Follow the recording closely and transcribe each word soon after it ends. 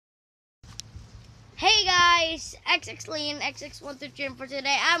Hey guys, XX Lean, XX123, and for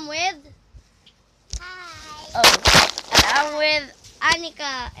today I'm with... Hi. and I'm with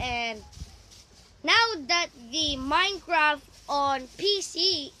Anika, and now that the Minecraft on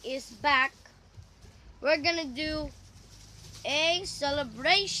PC is back, we're gonna do a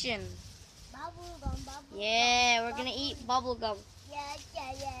celebration. Bubblegum, bubblegum. Yeah, we're gonna eat bubblegum. Yeah.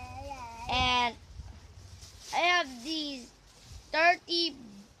 And I have these 30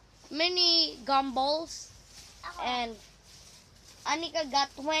 mini gumballs, and Anika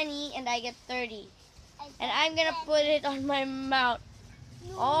got 20 and I get 30. And I'm gonna put it on my mouth.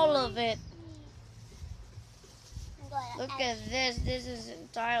 All of it. Look at this. This is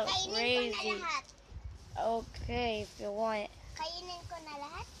entirely crazy. Okay, if you want it. Kainin ko na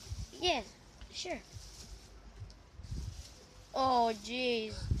lahat? Yes, sure. Oh,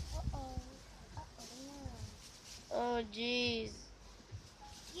 jeez. Oh, jeez.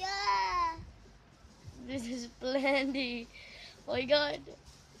 Yeah. This is plenty. Oh my god.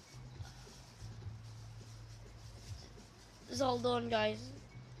 Just hold on, guys.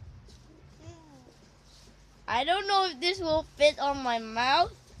 I don't know if this will fit on my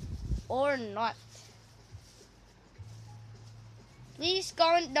mouth or not. Please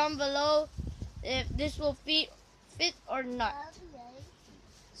comment down below if this will fit or not.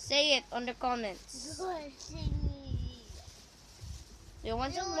 Say it on the comments. Do you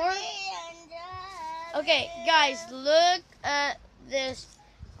want some more? Okay, guys, look at this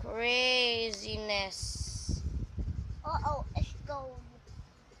craziness. It's gold.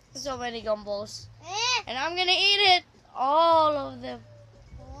 So many gumballs. And I'm gonna eat it. All of them.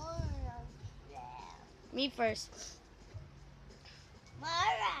 Me first.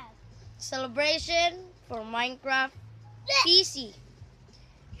 Celebration for Minecraft PC.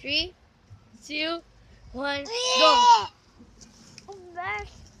 3, 2, 1, go.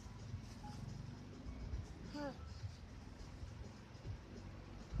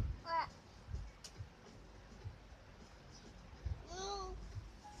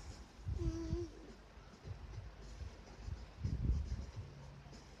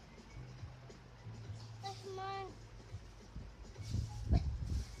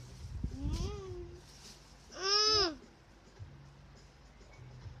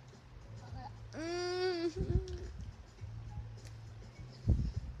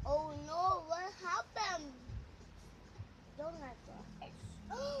 Oh no, what happened? Don't let go.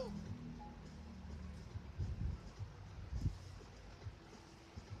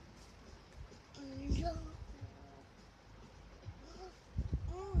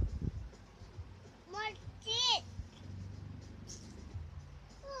 My teeth.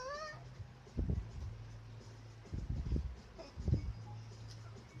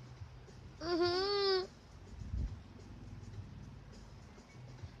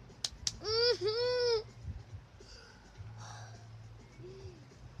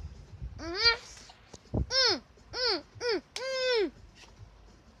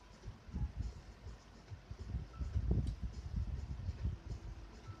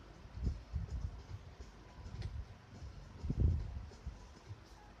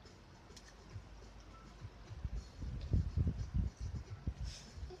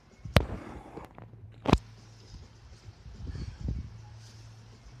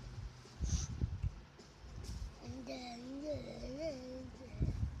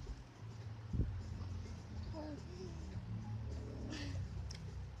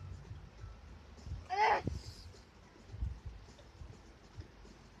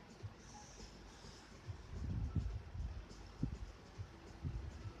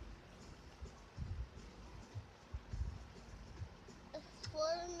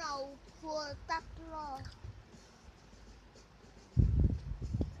 For tatlo.